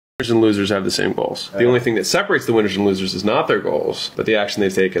Winners and losers have the same goals. The only thing that separates the winners and losers is not their goals, but the action they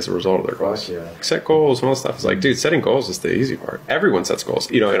take as a result of their goals. Set goals and all that stuff. It's like, dude, setting goals is the easy part. Everyone sets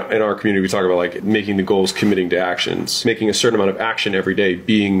goals. You know, in our community, we talk about like making the goals committing to actions, making a certain amount of action every day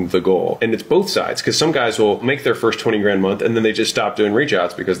being the goal. And it's both sides, because some guys will make their first 20 grand month and then they just stop doing reach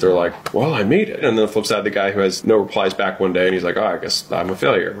outs because they're like, well, I made it. And then the flip side, the guy who has no replies back one day and he's like, oh, I guess I'm a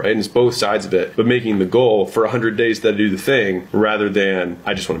failure, right? And it's both sides of it, but making the goal for 100 days to do the thing rather than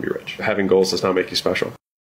I just want to be rich. Having goals does not make you special.